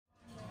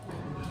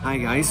Hi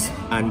guys,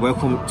 and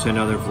welcome to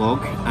another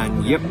vlog.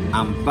 And yep,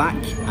 I'm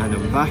back, and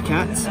I'm back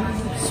at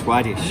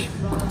Swadish.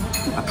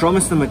 I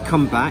promised them I'd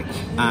come back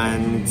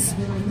and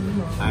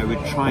I would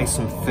try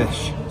some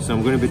fish, so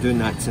I'm going to be doing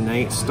that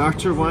tonight.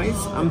 Starter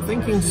wise, I'm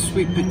thinking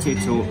sweet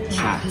potato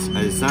chat,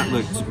 as that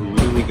looked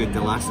really good the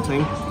last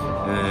time,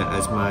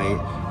 as my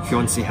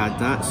fiance had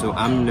that, so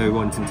I'm now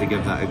wanting to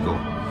give that a go.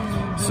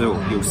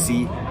 So you'll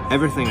see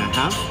everything I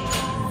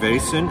have very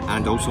soon,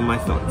 and also my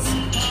thoughts.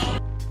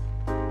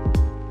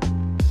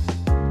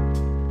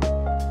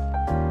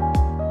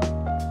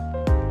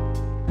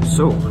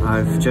 So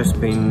I've just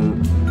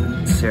been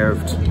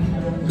served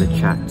the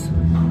chat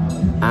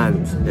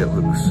and it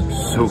looks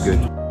so good.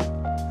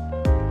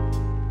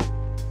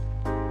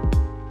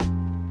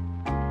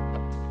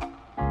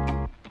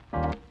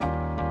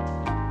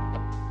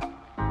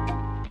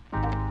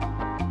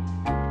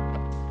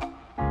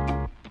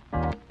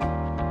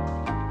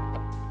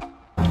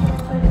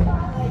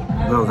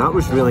 Well, that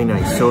was really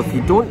nice. So if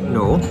you don't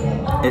know,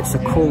 it's a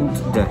cold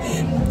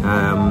dish.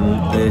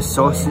 The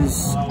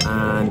sauces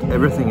and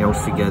everything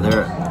else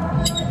together,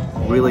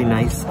 really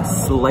nice. A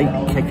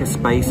slight kick of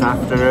spice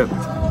after it,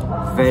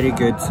 very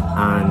good,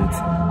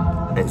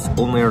 and it's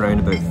only around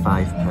about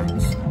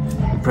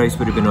 £5. The price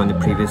would have been on the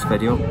previous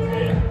video.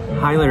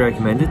 Highly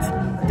recommended,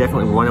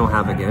 definitely one I'll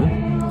have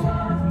again.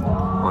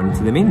 On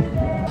to the main.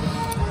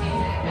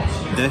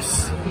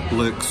 This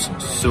looks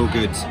so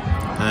good.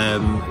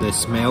 The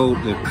smell,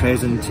 the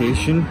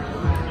presentation,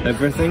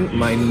 everything.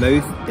 My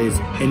mouth is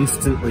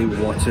instantly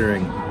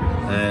watering.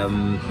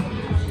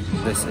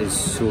 This is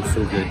so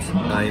good.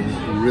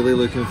 I'm really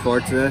looking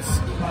forward to this.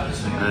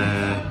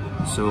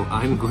 So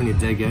I'm going to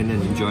dig in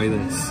and enjoy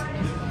this.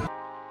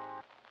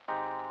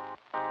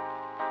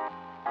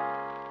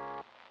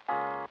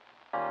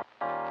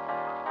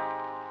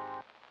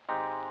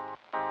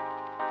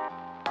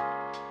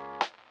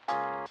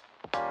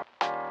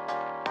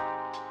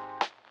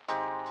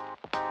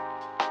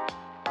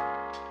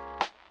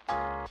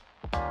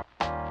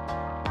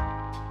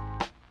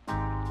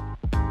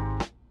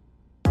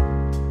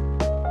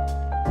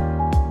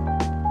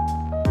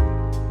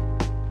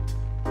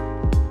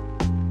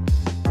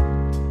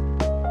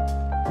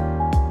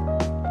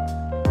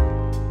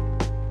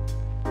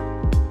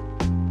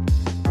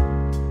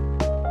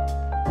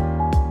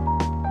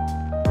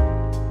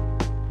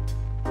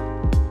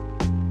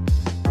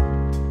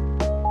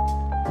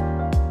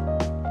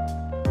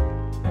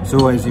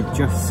 So as you've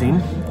just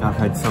seen, I've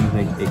had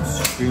something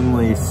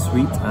extremely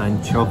sweet and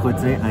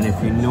chocolatey, and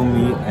if you know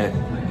me,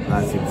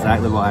 that's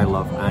exactly what I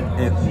love, and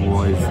it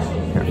was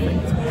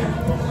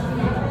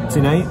perfect.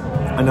 Tonight,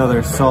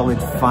 another solid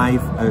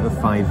 5 out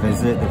of 5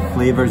 visit. The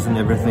flavours and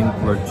everything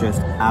were just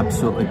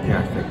absolutely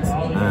perfect.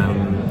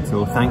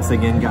 So thanks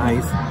again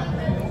guys.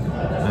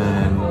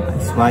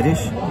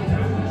 Swadish,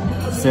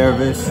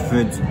 service,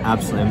 food,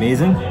 absolutely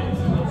amazing.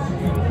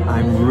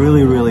 I'm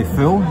really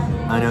full,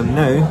 and I'm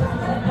now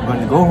going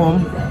to go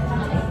home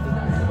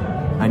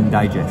and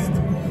digest.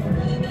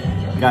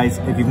 Guys,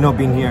 if you've not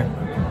been here,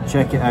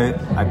 check it out.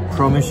 I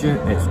promise you,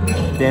 it's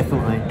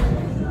definitely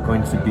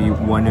going to be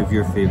one of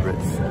your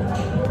favourites.